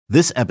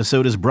This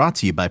episode is brought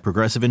to you by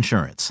Progressive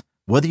Insurance.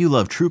 Whether you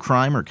love true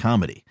crime or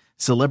comedy,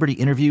 celebrity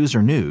interviews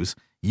or news,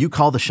 you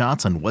call the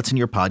shots on what's in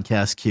your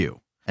podcast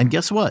queue. And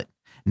guess what?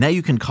 Now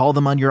you can call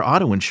them on your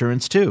auto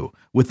insurance too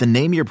with the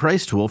Name Your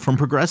Price tool from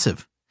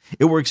Progressive.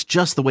 It works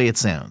just the way it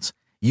sounds.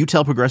 You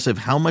tell Progressive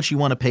how much you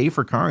want to pay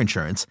for car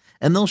insurance,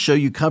 and they'll show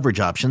you coverage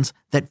options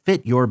that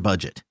fit your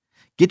budget.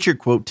 Get your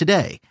quote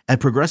today at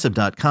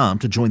Progressive.com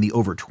to join the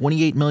over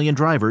 28 million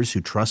drivers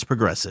who trust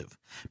Progressive.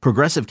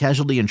 Progressive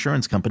Casualty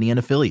Insurance Company and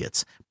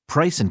Affiliates.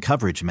 Price and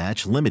coverage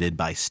match limited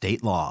by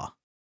state law.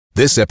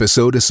 This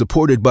episode is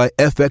supported by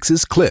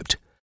FX's Clipped,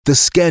 the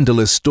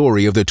scandalous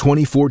story of the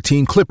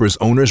 2014 Clippers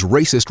owner's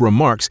racist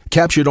remarks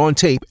captured on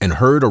tape and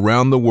heard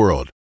around the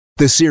world.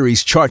 The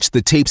series charts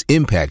the tape's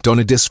impact on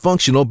a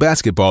dysfunctional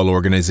basketball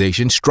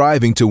organization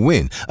striving to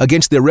win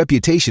against their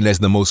reputation as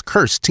the most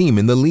cursed team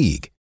in the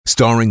league.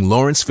 Starring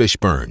Lawrence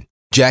Fishburne,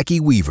 Jackie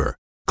Weaver,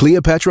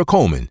 Cleopatra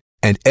Coleman,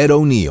 and Ed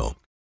O'Neill.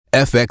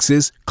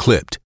 FX's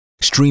Clipped,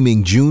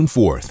 streaming June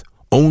 4th,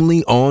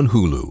 only on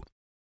Hulu.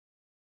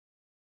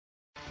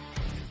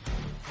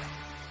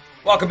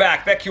 Welcome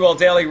back. BetQL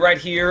Daily right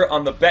here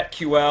on the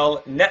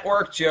BetQL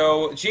Network.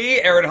 Joe G,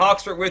 Aaron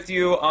Hawksworth with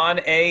you on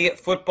a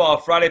Football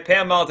Friday.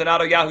 Pam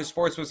Maldonado, Yahoo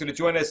Sports, was going to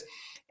join us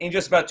in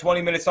just about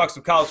 20 minutes. Talk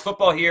some college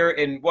football here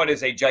in what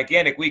is a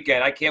gigantic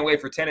weekend. I can't wait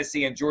for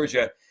Tennessee and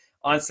Georgia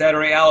on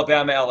Saturday,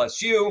 Alabama,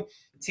 LSU.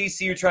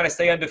 TCU trying to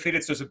stay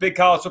undefeated. So there's some big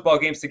college football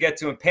games to get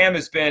to. And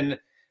Pam's been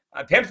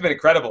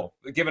incredible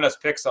giving us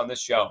picks on this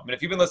show. I mean,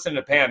 if you've been listening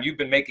to Pam, you've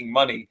been making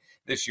money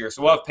this year.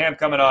 So we'll have Pam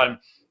coming on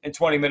in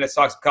 20 minutes,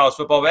 talk some college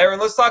football. But Aaron,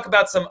 let's talk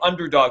about some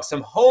underdogs,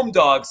 some home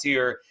dogs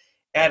here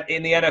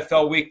in the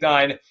NFL Week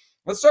 9.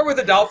 Let's start with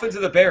the Dolphins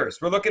and the Bears.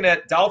 We're looking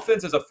at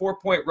Dolphins as a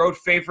 4-point road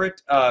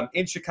favorite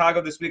in Chicago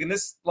this week. And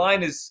this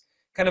line is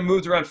kind of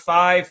moved around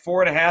 5,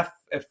 4.5,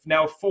 if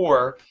now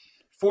 4.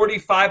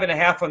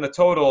 45.5 on the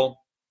total.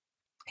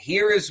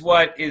 Here is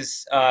what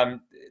is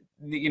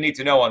you need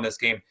to know on this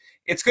game.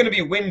 It's going to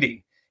be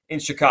windy in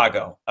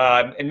Chicago,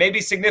 and maybe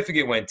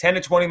significant wind, 10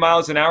 to 20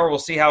 miles an hour. We'll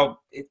see how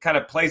it kind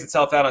of plays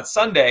itself out on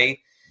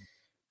Sunday.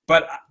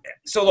 But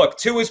so look,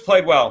 Tua's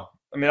played well.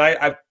 I mean,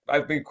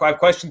 I've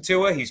questioned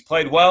Tua. He's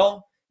played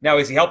well. Now,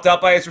 is he helped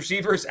out by his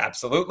receivers?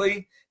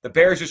 Absolutely. The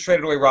Bears just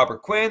traded away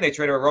Robert Quinn. They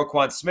traded away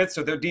Roquan Smith,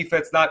 so their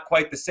defense not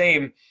quite the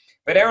same.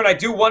 But Aaron, I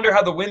do wonder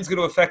how the wind's going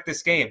to affect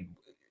this game.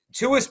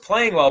 Tua's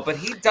playing well, but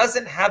he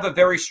doesn't have a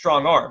very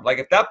strong arm. Like,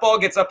 if that ball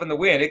gets up in the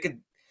wind, it could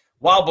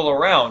wobble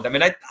around. I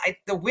mean,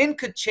 the wind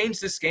could change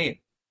this game.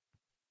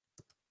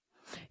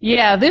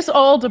 Yeah, this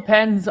all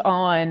depends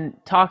on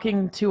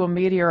talking to a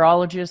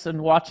meteorologist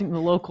and watching the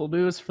local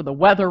news for the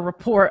weather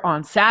report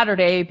on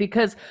Saturday,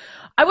 because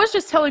I was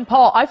just telling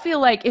Paul, I feel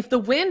like if the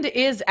wind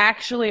is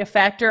actually a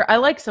factor, I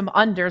like some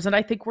unders, and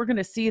I think we're going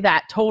to see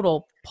that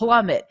total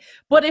plummet.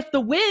 But if the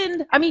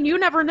wind, I mean, you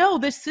never know,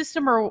 this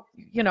system, or,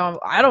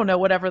 I don't know,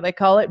 whatever they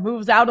call it,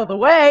 moves out of the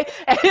way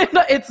and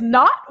it's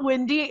not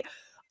windy.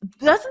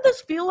 Doesn't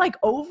this feel like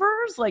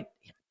overs? Like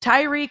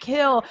Tyreek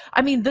Hill.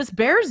 I mean, this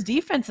Bears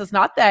defense is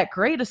not that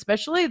great,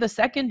 especially the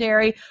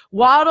secondary.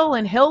 Waddle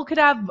and Hill could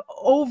have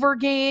over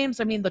games.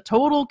 I mean, the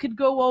total could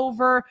go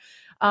over.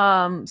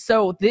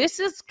 So this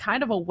is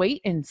kind of a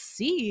wait and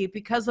see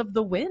because of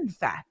the wind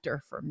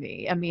factor for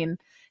me. I mean,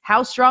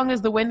 how strong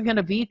is the wind going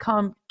to be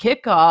come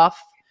kickoff?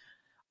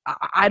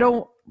 I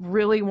don't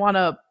really want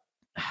to.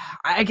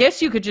 I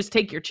guess you could just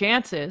take your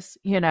chances,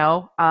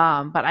 but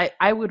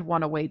I would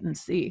want to wait and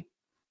see.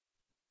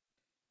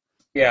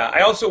 Yeah, I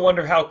also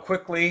wonder how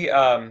quickly,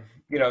 the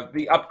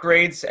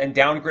upgrades and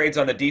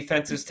downgrades on the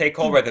defenses take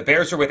hold. Right, the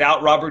Bears are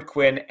without Robert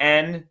Quinn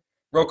and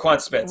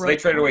Roquan Smith. So they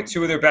traded away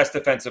two of their best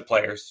defensive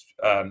players,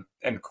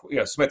 and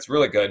Smith's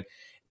really good.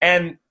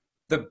 And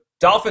the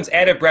Dolphins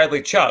added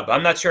Bradley Chubb.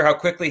 I'm not sure how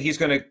quickly he's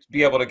going to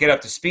be able to get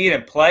up to speed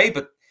and play,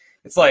 but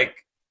it's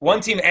like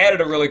one team added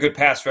a really good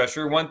pass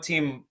rusher, one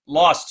team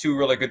lost two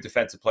really good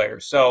defensive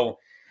players. So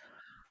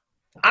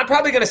I'm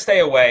probably going to stay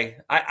away.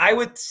 I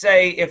would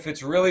say if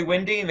it's really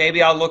windy,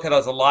 maybe I'll look at it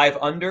as a live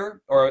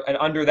under or an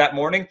under that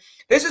morning.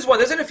 This is one.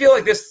 Doesn't it feel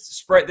like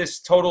this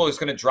total is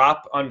going to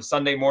drop on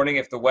Sunday morning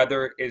if the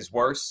weather is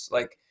worse?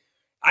 Like,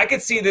 I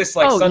could see this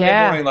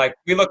Sunday morning. Like,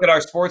 we look at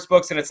our sports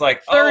books and it's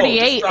like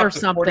 38 or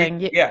something.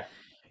 40, yeah.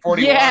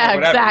 41 yeah, or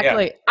whatever.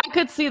 exactly. Yeah. I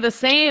could see the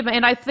same.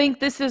 And I think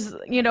this is,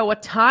 a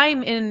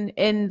time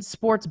in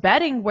sports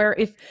betting where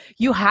if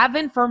you have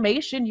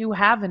information, you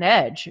have an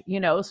edge,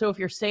 so if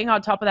you're staying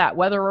on top of that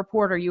weather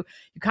report, or you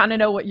kind of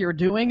know what you're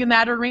doing in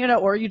that arena,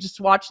 or you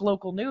just watch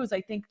local news, I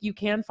think you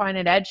can find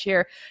an edge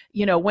here,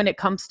 when it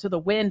comes to the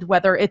wind,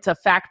 whether it's a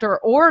factor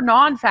or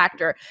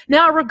non-factor.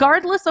 Now,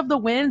 regardless of the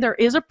wind, there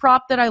is a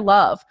prop that I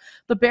love.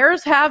 The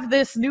Bears have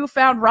this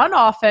newfound run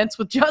offense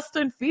with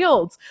Justin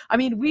Fields. I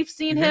mean, we've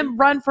seen him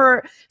run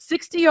for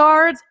 60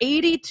 yards,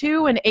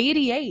 82 and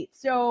 88.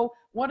 So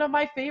one of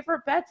my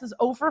favorite bets is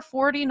over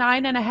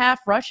 49.5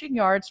 rushing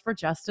yards for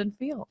Justin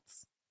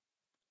Fields.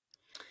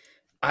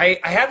 I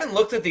haven't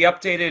looked at the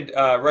updated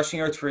rushing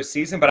yards for his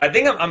season, but I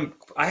think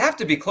I have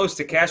to be close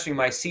to cashing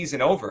my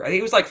season over. I think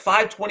it was like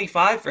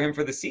 525 for him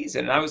for the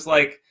season. And I was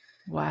like,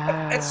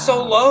 Wow. That's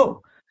so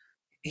low.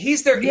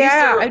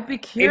 I'd be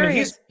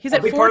curious. He's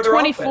at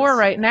 424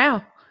 right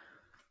now.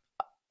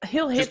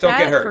 He'll hit Just don't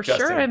get hurt, for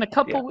Justin. sure in a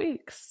couple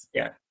weeks.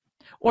 Yeah.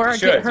 Or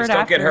get hurt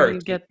after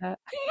you get that.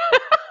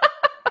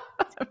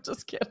 I'm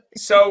just kidding.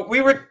 So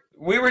we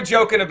were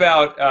joking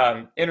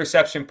about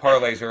interception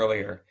parlays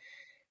earlier.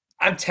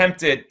 I'm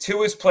tempted.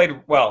 Tua's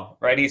played well,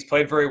 right? He's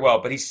played very well,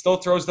 but he still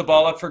throws the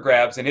ball up for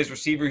grabs, and his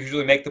receivers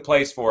usually make the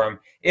plays for him.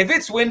 If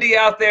it's windy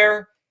out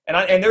there,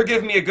 and they're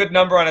giving me a good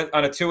number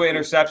on a Tua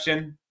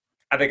interception,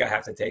 I think I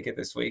have to take it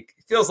this week.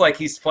 It feels like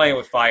he's playing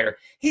with fire.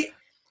 He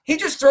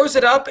just throws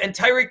it up, and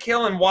Tyreek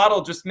Hill and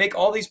Waddle just make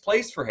all these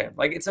plays for him.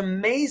 Like, it's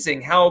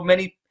amazing how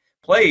many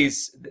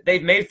plays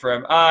they've made for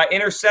him.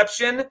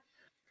 Interception,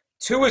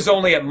 Tua's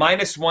only at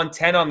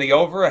 -110 on the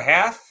over a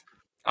half.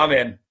 I'm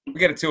in. We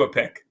get a Tua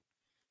pick.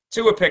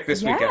 Tua pick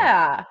this weekend.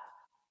 Yeah.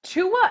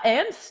 Tua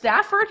and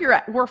Stafford,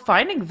 we're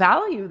finding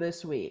value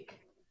this week.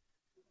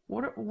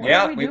 What are we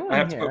doing I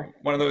have here? to put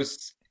one of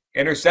those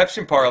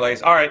interception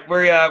parlays. All right,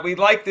 we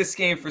like this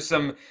game for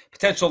some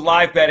potential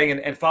live betting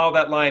and follow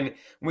that line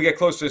when we get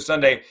closer to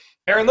Sunday.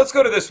 Aaron, let's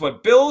go to this one.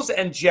 Bills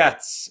and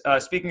Jets.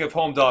 Speaking of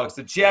home dogs,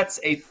 the Jets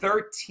a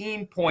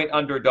 13-point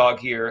underdog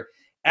here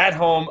at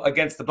home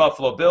against the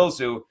Buffalo Bills,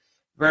 who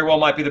very well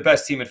might be the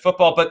best team in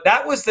football. But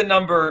that was the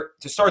number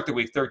to start the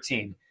week,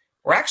 13.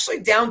 We're actually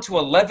down to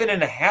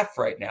 11.5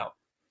 right now.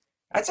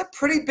 That's a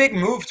pretty big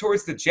move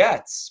towards the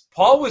Jets.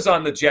 Paul was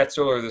on the Jets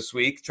earlier this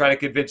week trying to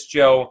convince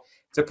Joe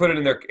to put it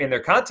in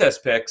their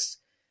contest picks.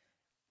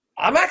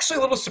 I'm actually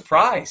a little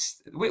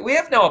surprised. We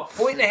have now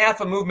 1.5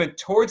 of movement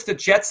towards the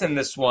Jets in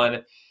this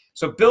one.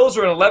 So Bills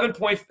are an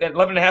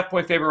 11.5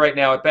 point favorite right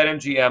now at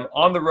BetMGM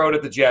on the road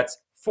at the Jets,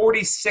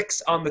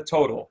 46 on the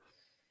total.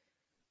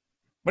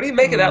 What do you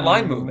make of that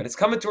line movement? It's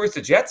coming towards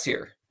the Jets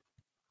here.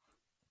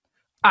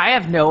 I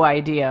have no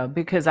idea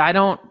because I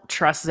don't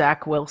trust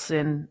Zach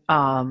Wilson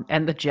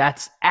and the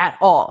Jets at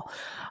all.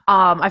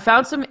 I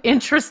found some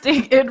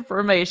interesting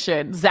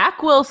information.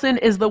 Zach Wilson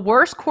is the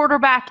worst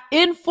quarterback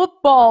in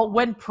football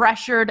when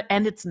pressured,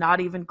 and it's not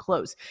even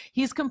close.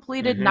 He's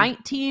completed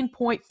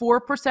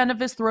 19.4% of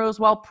his throws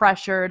while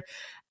pressured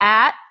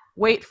at,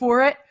 wait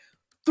for it,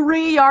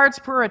 3 yards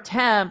per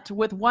attempt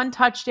with 1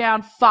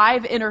 touchdown,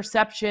 5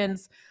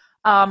 interceptions,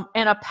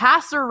 and a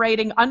passer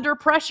rating under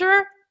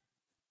pressure,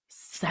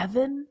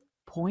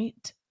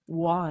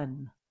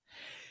 7.1.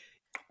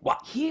 Wow.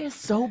 He is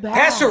so bad.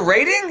 Passer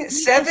rating?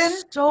 7?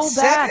 So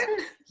bad. 7?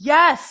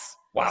 Yes.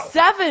 Wow.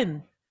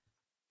 7.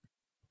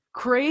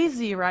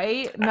 Crazy,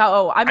 right?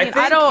 No, I mean,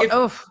 I don't.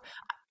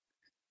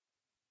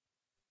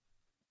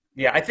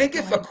 Yeah, I think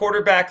if a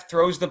quarterback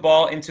throws the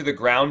ball into the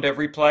ground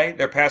every play,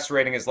 their passer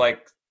rating is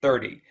like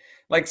 30.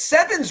 Like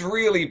 7's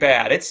really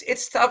bad.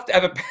 It's tough to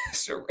have a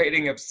passer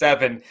rating of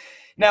 7.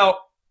 Now,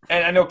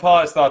 and I know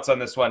Paul has thoughts on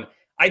this one.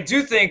 I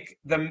do think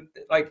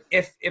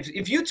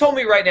if you told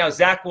me right now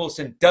Zach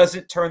Wilson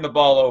doesn't turn the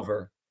ball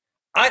over,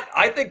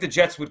 I think the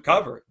Jets would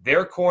cover.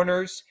 Their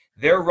corners,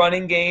 their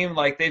running game,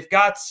 like they've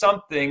got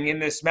something in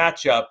this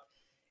matchup.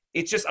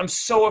 It's just I'm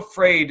so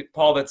afraid,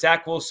 Paul, that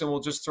Zach Wilson will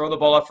just throw the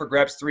ball up for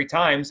grabs 3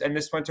 times and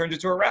this one turns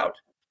into a rout.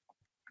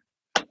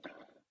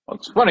 Well,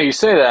 it's funny you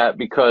say that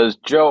because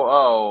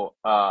Joe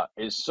O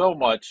is so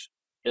much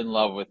in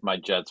love with my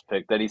Jets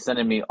pick that he's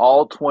sending me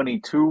all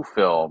 22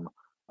 film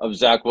of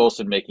Zach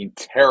Wilson making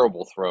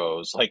terrible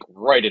throws, like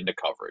right into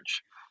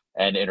coverage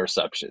and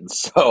interceptions.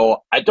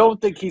 So I don't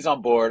think he's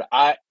on board.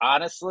 I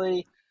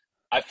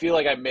feel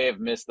like I may have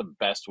missed the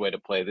best way to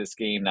play this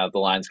game now that the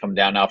lines come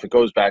down. Now, if it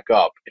goes back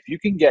up, if you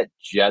can get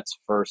Jets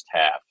first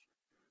half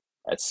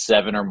at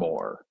 7 or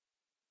more,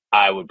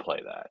 I would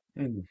play that.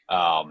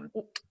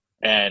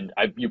 And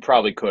you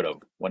probably could have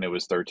when it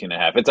was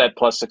 13.5. It's at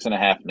plus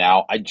 6.5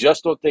 now. I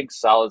just don't think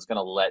Saleh's going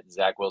to let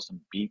Zach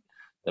Wilson beat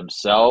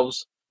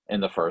themselves in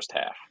the first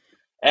half.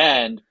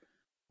 And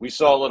we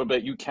saw a little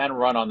bit, you can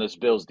run on this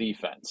Bills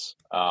defense.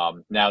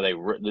 Now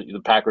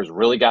the Packers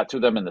really got to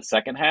them in the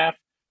second half,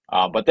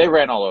 but they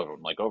ran all over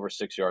them, like over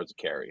 6 yards of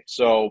carry.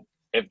 So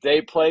if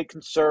they play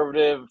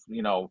conservative,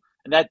 and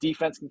that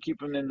defense can keep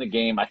them in the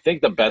game, I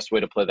think the best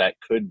way to play that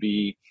could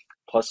be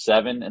plus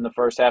 7 in the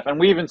first half. And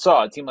we even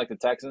saw a team like the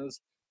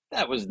Texans,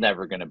 that was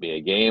never going to be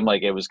a game.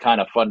 Like, it was kind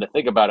of fun to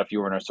think about if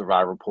you were in a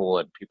survivor pool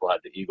and people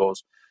had the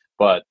Eagles.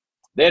 But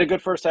they had a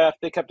good first half.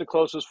 They kept it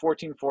close. It was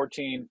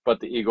 14-14, but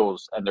the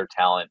Eagles and their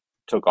talent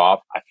took off.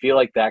 I feel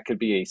like that could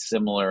be a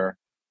similar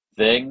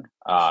thing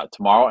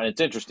tomorrow. And it's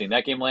interesting.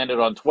 That game landed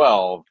on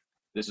 12.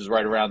 This is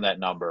right around that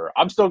number.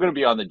 I'm still going to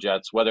be on the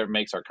Jets, whether it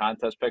makes our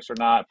contest picks or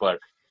not. But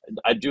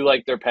I do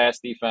like their pass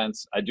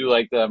defense. I do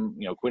like them,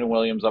 Quinn and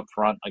Williams up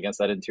front against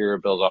that interior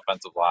Bills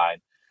offensive line.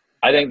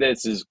 I think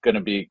this is going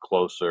to be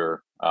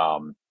closer,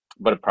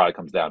 but it probably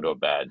comes down to a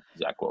bad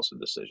Zach Wilson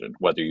decision,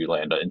 whether you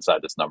land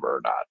inside this number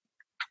or not.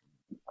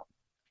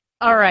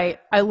 All right.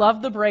 I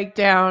love the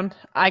breakdown.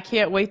 I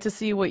can't wait to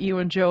see what you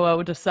and Joe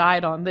O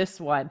decide on this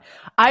one.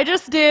 I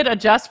just did a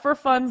Just for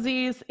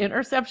Funsies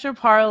interception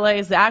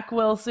parlay, Zach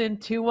Wilson,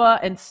 Tua,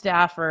 and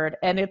Stafford,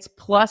 and it's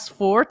plus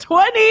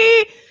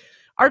 420.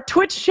 Our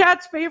Twitch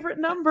chat's favorite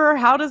number.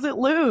 How does it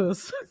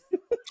lose?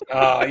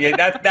 Yeah,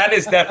 that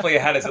is definitely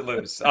a how does it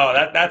lose.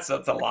 Oh, that's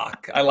a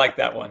lock. I like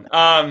that one.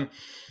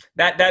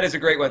 That is a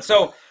great one.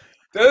 So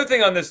the other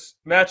thing on this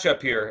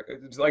matchup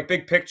here, like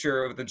big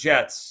picture of the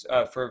Jets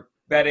for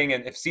betting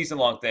and if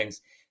season-long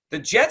things, the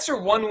Jets are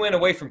 1 win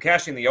away from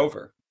cashing the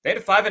over. They had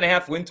a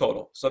 5.5 win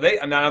total. So I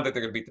don't think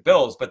they're going to beat the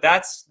Bills, but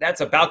that's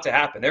about to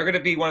happen. They're going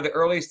to be one of the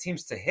earliest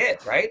teams to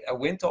hit, right? A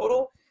win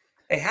total.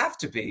 They have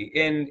to be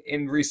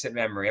in recent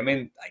memory. I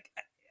mean, like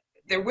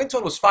their win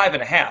total is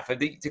 5.5.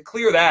 And to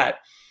clear that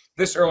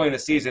this early in the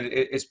season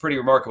is pretty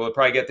remarkable. They'll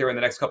probably get there in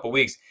the next couple of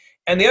weeks.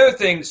 And the other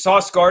thing,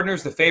 Sauce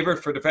Gardner's the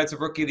favorite for Defensive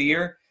Rookie of the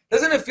Year.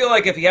 Doesn't it feel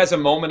like if he has a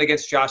moment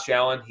against Josh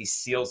Allen, he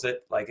seals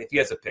it? Like if he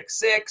has a pick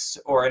six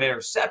or an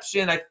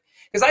interception,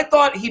 because I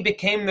thought he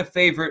became the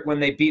favorite when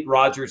they beat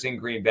Rodgers in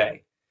Green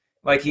Bay.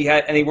 Like he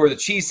wore the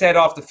cheese head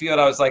off the field.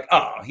 I was like,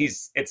 oh,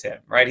 it's him,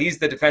 right? He's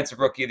the Defensive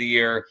Rookie of the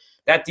Year.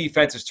 That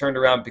defense is turned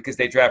around because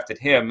they drafted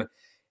him.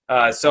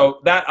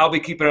 So that I'll be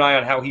keeping an eye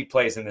on how he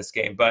plays in this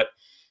game. But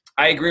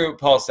I agree with what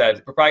Paul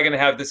said. We're probably going to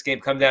have this game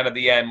come down to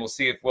the end. We'll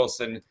see if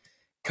Wilson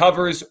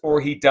covers or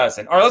he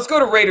doesn't. All right, let's go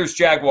to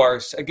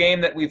Raiders-Jaguars, a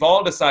game that we've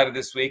all decided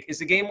this week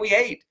is a game we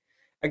hate.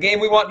 A game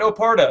we want no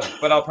part of,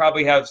 but I'll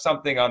probably have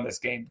something on this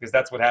game because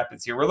that's what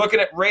happens here. We're looking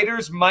at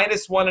Raiders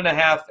minus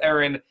 1.5,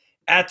 Aaron,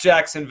 at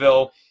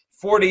Jacksonville,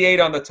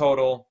 48 on the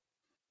total.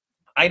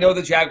 I know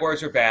the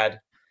Jaguars are bad,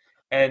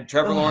 and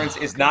Trevor Lawrence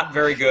is not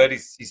very good.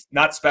 He's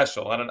not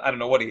special. I don't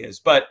know what he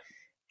is, but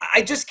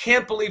I just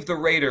can't believe the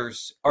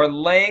Raiders are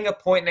laying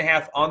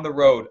 1.5 on the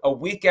road a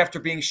week after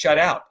being shut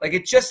out. Like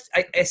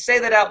I say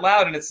that out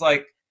loud, and it's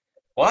like,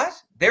 what?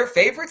 They're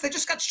favorites? They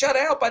just got shut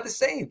out by the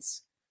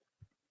Saints.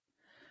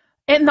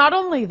 And not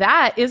only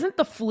that, isn't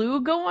the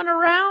flu going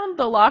around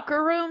the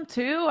locker room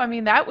too? I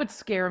mean, that would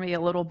scare me a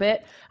little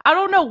bit. I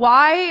don't know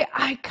why.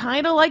 I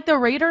kind of like the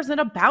Raiders in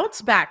a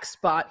bounce back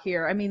spot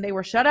here. I mean, they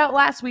were shut out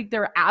last week.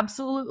 They're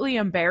absolutely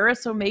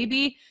embarrassed. So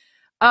maybe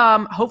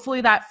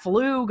hopefully that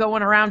flu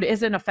going around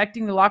isn't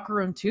affecting the locker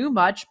room too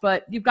much,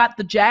 but you've got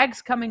the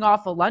Jags coming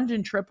off a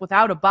London trip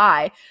without a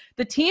bye.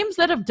 The teams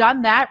that have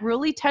done that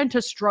really tend to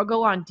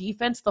struggle on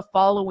defense the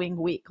following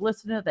week.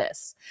 Listen to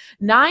this.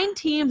 9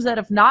 teams that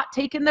have not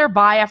taken their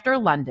bye after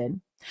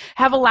London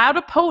have allowed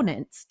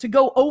opponents to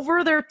go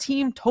over their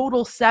team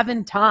total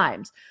 7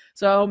 times.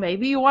 So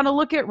maybe you want to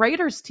look at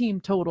Raiders team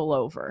total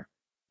over.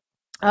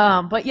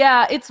 But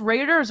yeah, it's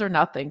Raiders or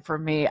nothing for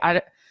me.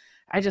 I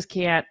just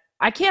can't.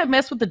 I can't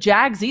mess with the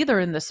Jags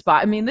either in this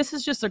spot. I mean, this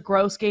is just a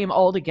gross game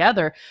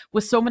altogether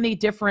with so many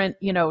different,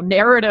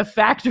 narrative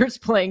factors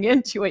playing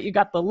into it. You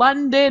got the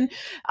London,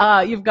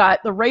 you've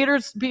got the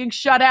Raiders being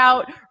shut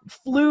out,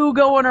 flu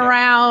going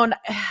around.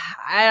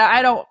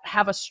 I don't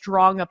have a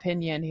strong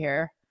opinion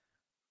here.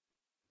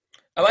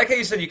 I like how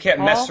you said you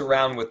can't mess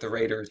around with the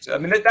Raiders. I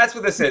mean, that's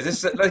what this is.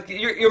 This is like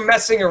you're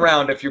messing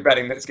around if you're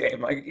betting this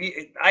game.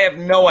 Like I have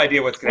no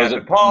idea what's going to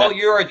happen. Paul,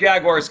 you're a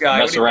Jaguars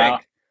guy. What do you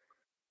think?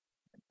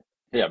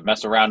 Yeah,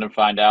 mess around and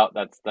find out.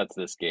 That's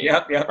this game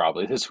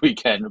probably this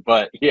weekend.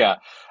 But yeah,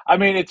 I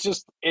mean,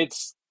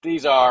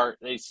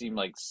 they seem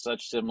like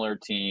such similar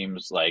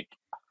teams. Like,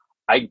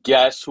 I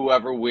guess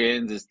whoever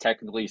wins is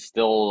technically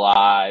still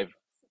alive,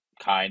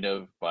 kind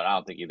of. But I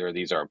don't think either of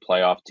these are a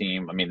playoff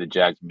team. I mean, the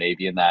Jags may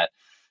be in that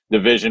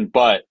division,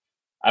 but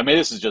I mean,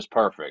 this is just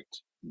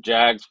perfect.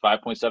 Jags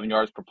 5.7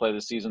 yards per play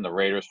this season. The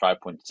Raiders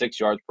 5.6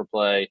 yards per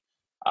play.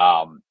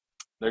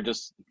 They're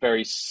just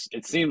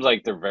it seems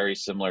like they're very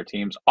similar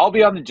teams. I'll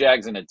be on the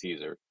Jags in a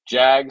teaser.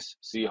 Jags,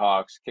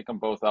 Seahawks, kick them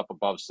both up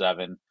above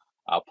 7,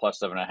 plus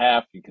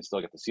 7.5. You can still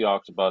get the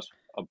Seahawks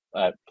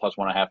at plus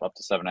 1.5 up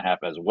to 7.5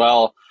 as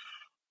well.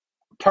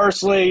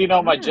 Personally,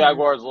 my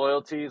Jaguars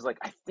loyalties, like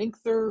I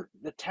think the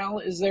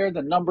talent is there,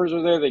 the numbers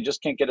are there, they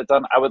just can't get it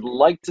done. I would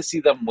like to see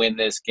them win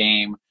this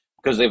game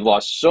because they've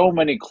lost so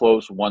many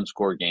close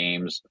one-score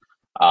games.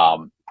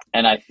 And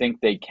I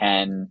think they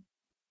can.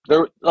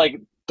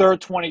 They're a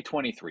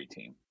 2023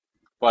 team,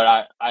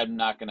 but I'm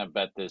not going to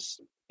bet this,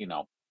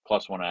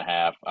 plus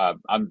 1.5.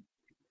 I'm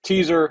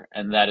teaser,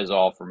 and that is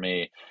all for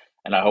me.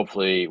 And I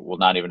hopefully will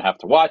not even have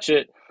to watch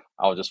it.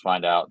 I'll just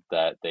find out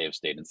that they have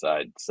stayed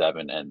inside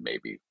 7 and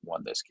maybe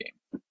won this game.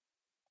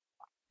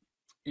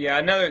 Yeah,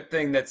 another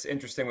thing that's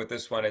interesting with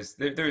this one is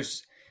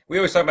we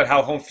always talk about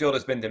how home field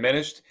has been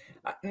diminished.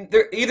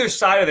 Either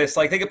side of this,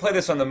 like they could play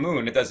this on the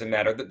moon, it doesn't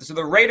matter. So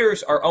the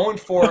Raiders are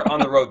 0-4 on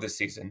the road this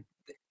season.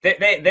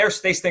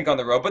 They stink on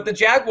the road, but the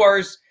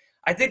Jaguars,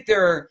 I think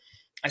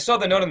I saw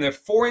the note on there,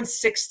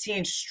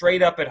 4-16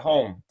 straight up at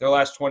home. Their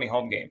last 20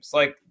 home games,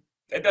 like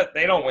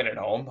they don't win at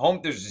home.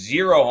 There's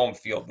 0 home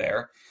field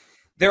there.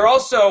 They're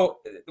also,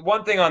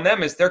 one thing on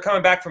them is they're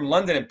coming back from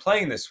London and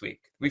playing this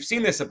week. We've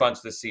seen this a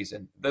bunch this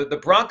season. The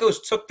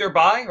Broncos took their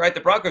bye, right? The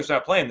Broncos are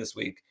not playing this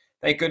week.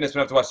 Thank goodness we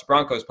don't have to watch the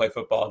Broncos play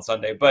football on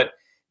Sunday. But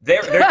they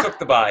took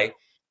the bye.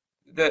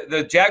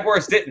 The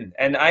Jaguars didn't,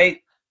 and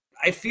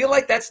I feel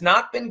like that's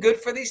not been good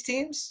for these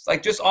teams.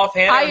 Like just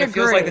offhand, it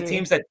feels like the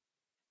teams that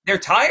they're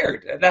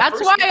tired.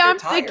 That's why I'm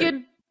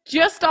thinking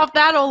Just off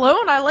that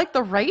alone, I like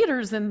the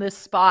Raiders in this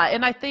spot.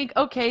 And I think,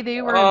 okay,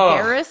 they were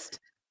embarrassed.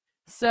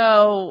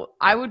 So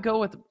I would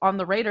go on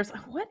the Raiders.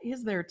 What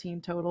is their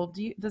team total?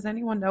 Does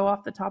anyone know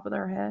off the top of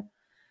their head?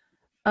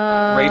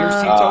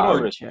 Raiders team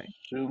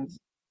total?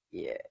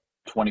 Yeah.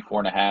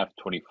 24.5,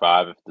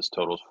 25 if this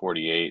total is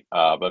 48.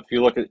 But if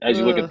you look at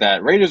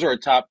that, Raiders are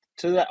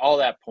all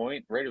that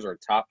point, Raiders are a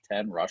top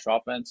 10 rush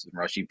offense and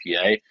rush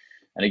EPA.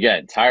 And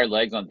again, tired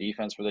legs on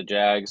defense for the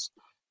Jags.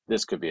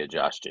 This could be a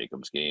Josh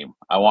Jacobs game.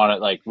 I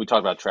want to, we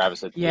talked about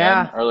Travis at the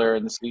end earlier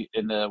in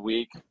the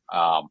week,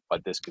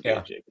 but this could be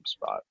a Jacobs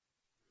spot.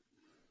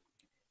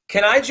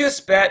 Can I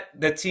just bet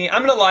the team?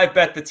 I'm going to live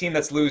bet the team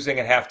that's losing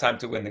at halftime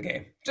to win the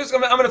game. I'm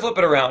going to flip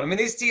it around. I mean,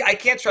 I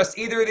can't trust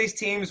either of these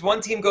teams.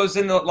 One team goes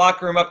in the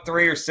locker room up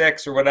 3 or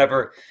 6 or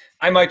whatever.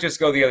 I might just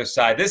go the other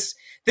side. This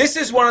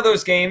is one of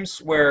those games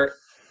where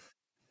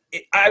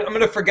I'm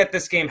going to forget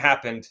this game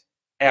happened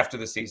after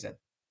the season.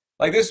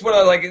 This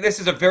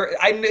is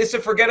it's a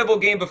forgettable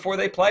game before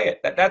they play it.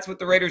 That's what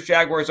the Raiders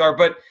Jaguars are.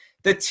 But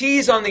the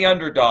tease on the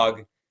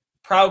underdog,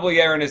 probably,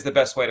 Aaron, is the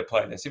best way to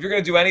play this. If you're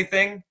going to do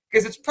anything,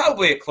 because it's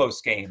probably a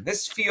close game.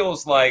 This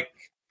feels like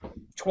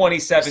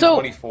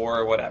 27-24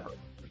 or whatever.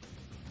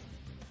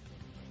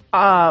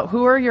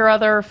 Who are your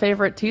other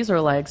favorite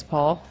teaser legs,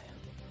 Paul?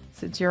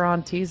 Since you're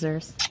on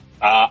teasers.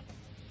 I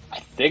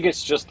think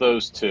it's just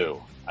those two.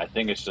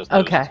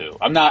 Two.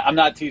 I'm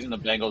not teasing the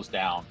Bengals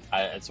down.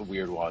 It's a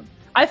weird one.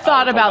 I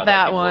thought about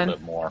that one. A little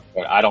bit more,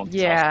 but I don't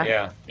trust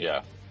it.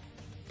 Yeah.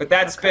 But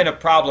that's been a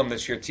problem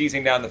this year,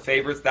 teasing down the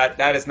favorites. That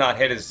has not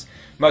hit as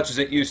much as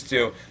it used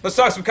to. Let's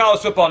talk some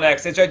college football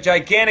next. It's a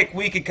gigantic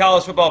week in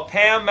college football.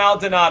 Pam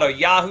Maldonado,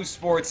 Yahoo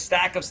Sports,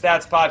 Stack of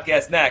Stats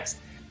podcast next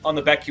on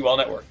the BetQL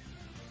Network.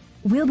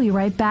 We'll be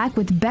right back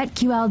with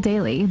BetQL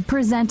Daily,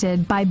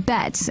 presented by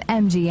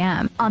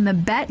BetMGM on the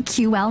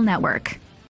BetQL Network.